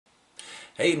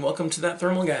Hey, and welcome to That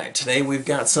Thermal Guy. Today we've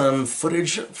got some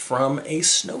footage from a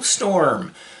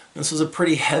snowstorm. This was a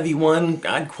pretty heavy one.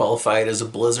 I'd qualify it as a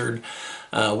blizzard.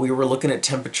 We were looking at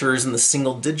temperatures in the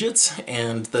single digits,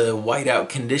 and the whiteout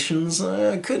conditions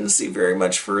couldn't see very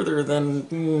much further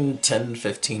than 10,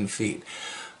 15 feet.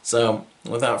 So,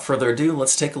 without further ado,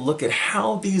 let's take a look at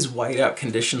how these whiteout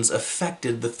conditions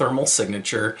affected the thermal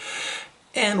signature,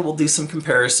 and we'll do some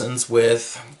comparisons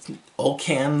with old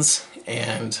cans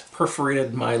and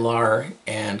perforated mylar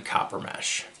and copper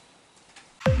mesh.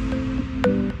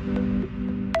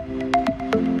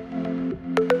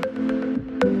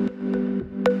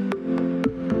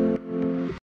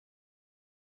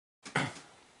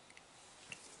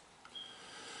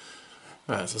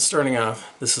 Alright, so starting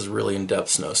off, this is a really in-depth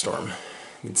snowstorm.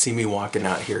 You can see me walking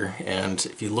out here, and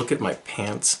if you look at my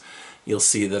pants, you'll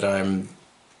see that I'm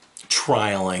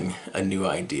trialing a new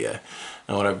idea.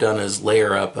 And what I've done is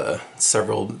layer up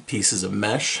several pieces of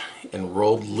mesh in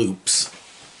rolled loops,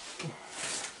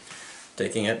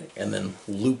 taking it and then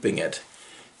looping it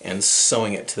and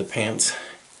sewing it to the pants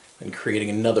and creating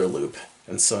another loop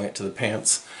and sewing it to the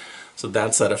pants. So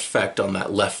that's that effect on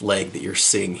that left leg that you're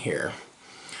seeing here.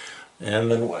 And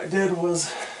then what I did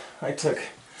was I took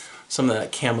some of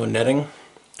that camo netting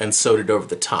and sewed it over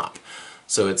the top.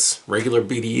 So it's regular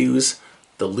BDUs,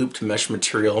 the looped mesh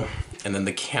material, and then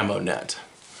the camo net.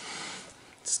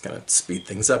 Just gonna speed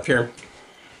things up here.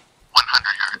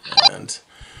 100 yards.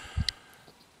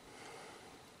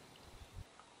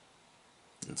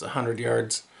 And it's 100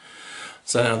 yards.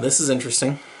 So now this is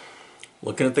interesting.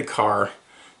 Looking at the car,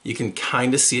 you can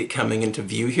kind of see it coming into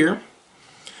view here.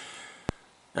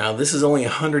 Now this is only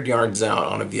 100 yards out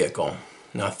on a vehicle.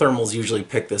 Now thermals usually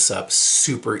pick this up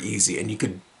super easy, and you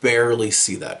could barely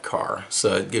see that car.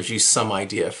 So it gives you some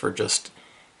idea for just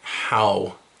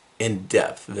how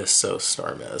in-depth this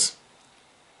snowstorm is.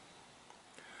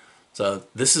 So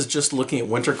this is just looking at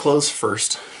winter clothes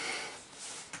first.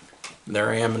 There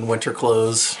I am in winter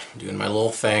clothes, doing my little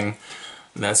thing.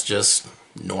 And that's just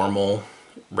normal,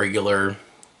 regular,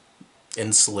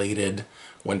 insulated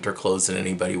winter clothes that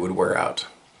anybody would wear out.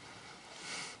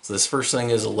 So this first thing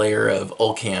is a layer of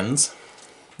Ulcans.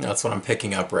 That's what I'm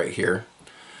picking up right here.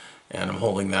 And I'm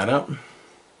holding that up.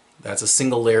 That's a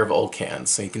single layer of Ulcans.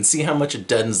 So you can see how much it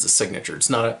deadens the signature. It's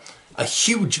not a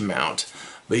huge amount,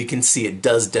 but you can see it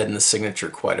does deaden the signature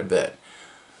quite a bit.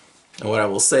 And what I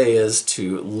will say is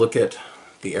to look at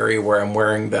the area where I'm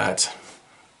wearing that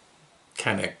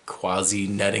kind of quasi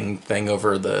netting thing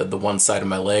over the one side of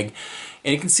my leg,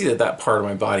 and you can see that that part of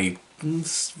my body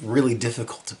is really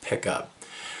difficult to pick up.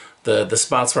 The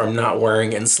spots where I'm not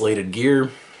wearing insulated gear,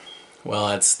 well,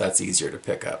 that's easier to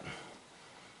pick up.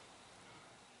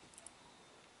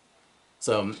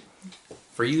 So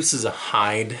for use as a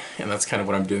hide, and that's kind of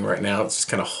what I'm doing right now, it's just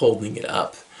kind of holding it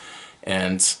up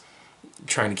and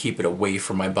trying to keep it away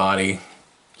from my body.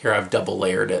 Here I've double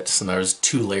layered it, so there's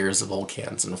 2 layers of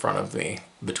Ulcans in front of me,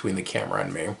 between the camera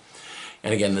and me.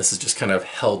 And again, this is just kind of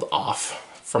held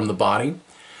off from the body.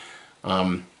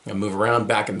 I move around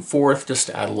back and forth just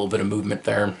to add a little bit of movement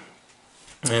there.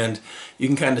 And you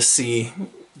can kind of see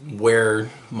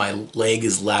where my leg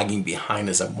is lagging behind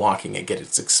as I'm walking. It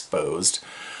gets exposed.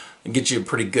 It gets you a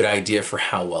pretty good idea for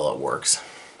how well it works.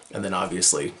 And then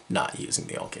obviously not using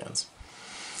the Ulcans.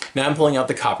 Now I'm pulling out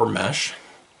the copper mesh.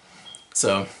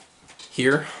 So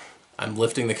here I'm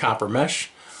lifting the copper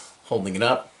mesh, holding it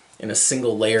up in a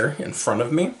single layer in front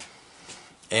of me,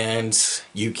 and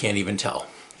you can't even tell.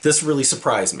 This really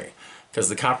surprised me because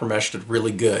the copper mesh did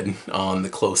really good on the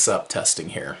close-up testing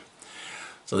here.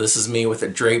 So this is me with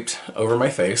it draped over my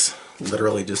face,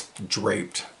 literally just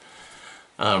draped.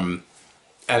 And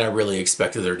I really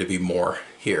expected there to be more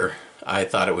here. I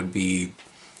thought it would be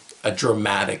a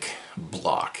dramatic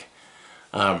block.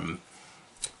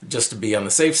 Just to be on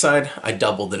the safe side, I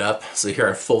doubled it up. So here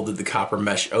I folded the copper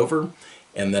mesh over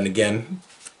and then again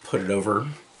put it over,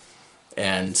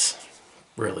 and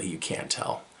really you can't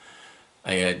tell.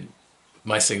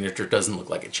 My signature doesn't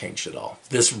look like it changed at all.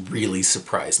 This really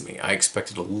surprised me. I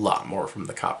expected a lot more from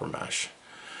the copper mesh.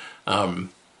 At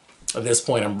this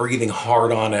point I'm breathing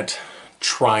hard on it,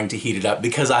 trying to heat it up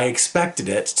because I expected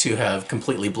it to have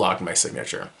completely blocked my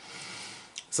signature.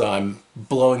 So I'm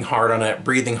blowing hard on it,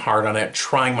 breathing hard on it,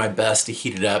 trying my best to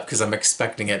heat it up because I'm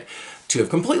expecting it to have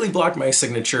completely blocked my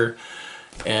signature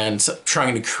and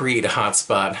trying to create a hot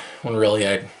spot when really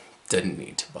I didn't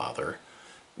need to bother.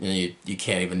 You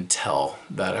can't even tell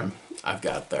that I've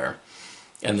got there.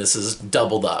 And this is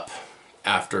doubled up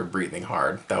after breathing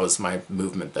hard. That was my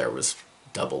movement there, was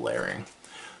double layering.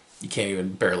 You can't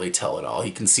even barely tell at all.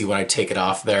 You can see when I take it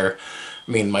off there,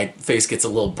 I mean, my face gets a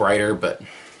little brighter, but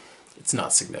it's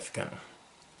not significant.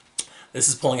 This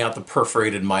is pulling out the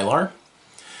perforated Mylar.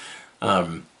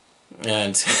 And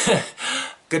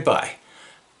goodbye.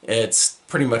 It's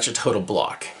pretty much a total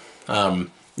block. Now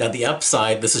the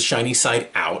upside, this is shiny side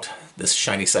out, this is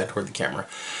shiny side toward the camera.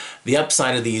 The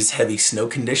upside of these heavy snow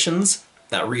conditions,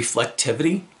 that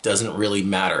reflectivity doesn't really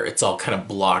matter. It's all kind of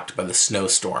blocked by the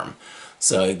snowstorm.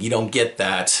 So you don't get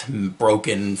that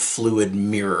broken fluid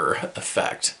mirror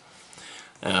effect.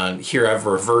 And here I've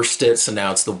reversed it, so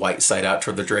now it's the white side out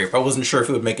toward the drape. I wasn't sure if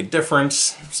it would make a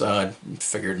difference, so I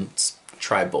figured let's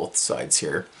try both sides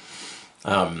here.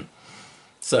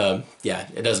 So yeah,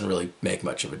 it doesn't really make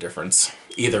much of a difference.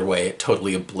 Either way, it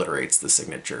totally obliterates the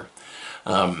signature.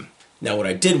 Now what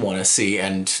I did want to see,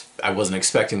 and I wasn't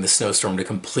expecting the snowstorm to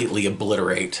completely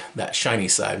obliterate that shiny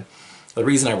side, the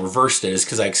reason I reversed it is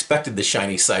because I expected the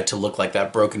shiny side to look like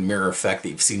that broken mirror effect that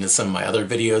you've seen in some of my other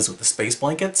videos with the space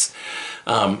blankets.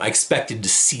 I expected to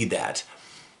see that,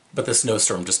 but the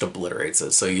snowstorm just obliterates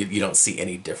it, so you don't see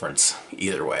any difference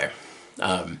either way.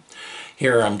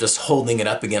 Here I'm just holding it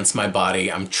up against my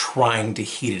body. I'm trying to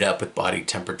heat it up with body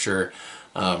temperature.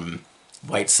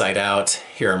 White side out.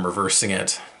 Here I'm reversing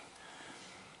it.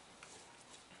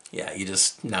 Yeah,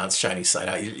 now it's shiny side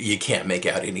out. You can't make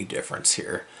out any difference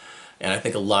here. And I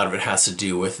think a lot of it has to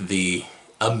do with the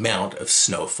amount of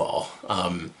snowfall.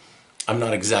 I'm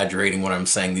not exaggerating when I'm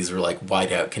saying these are like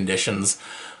whiteout conditions.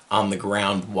 On the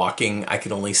ground walking, I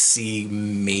could only see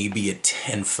maybe a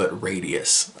 10-foot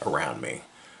radius around me.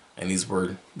 And these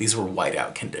were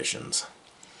whiteout conditions.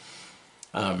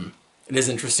 It is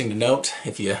interesting to note,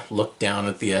 if you look down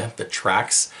at the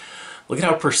tracks, look at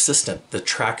how persistent the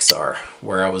tracks are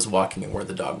where I was walking and where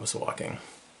the dog was walking.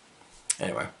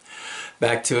 Anyway,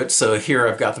 back to it. So here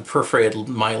I've got the perforated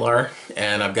Mylar,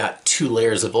 and I've got 2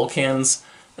 layers of Vulcans.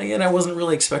 Again, I wasn't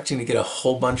really expecting to get a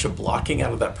whole bunch of blocking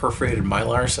out of that perforated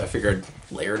Mylar, so I figured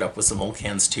I'd layer it up with some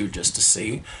Vulcans too just to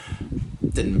see.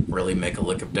 Didn't really make a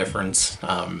lick of difference.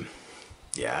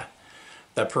 Yeah,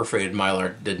 that perforated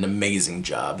Mylar did an amazing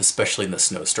job, especially in the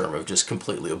snowstorm, of just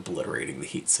completely obliterating the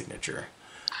heat signature.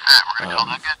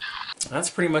 That's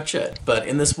pretty much it. But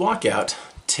in this walkout,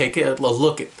 take a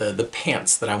look at the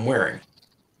pants that I'm wearing.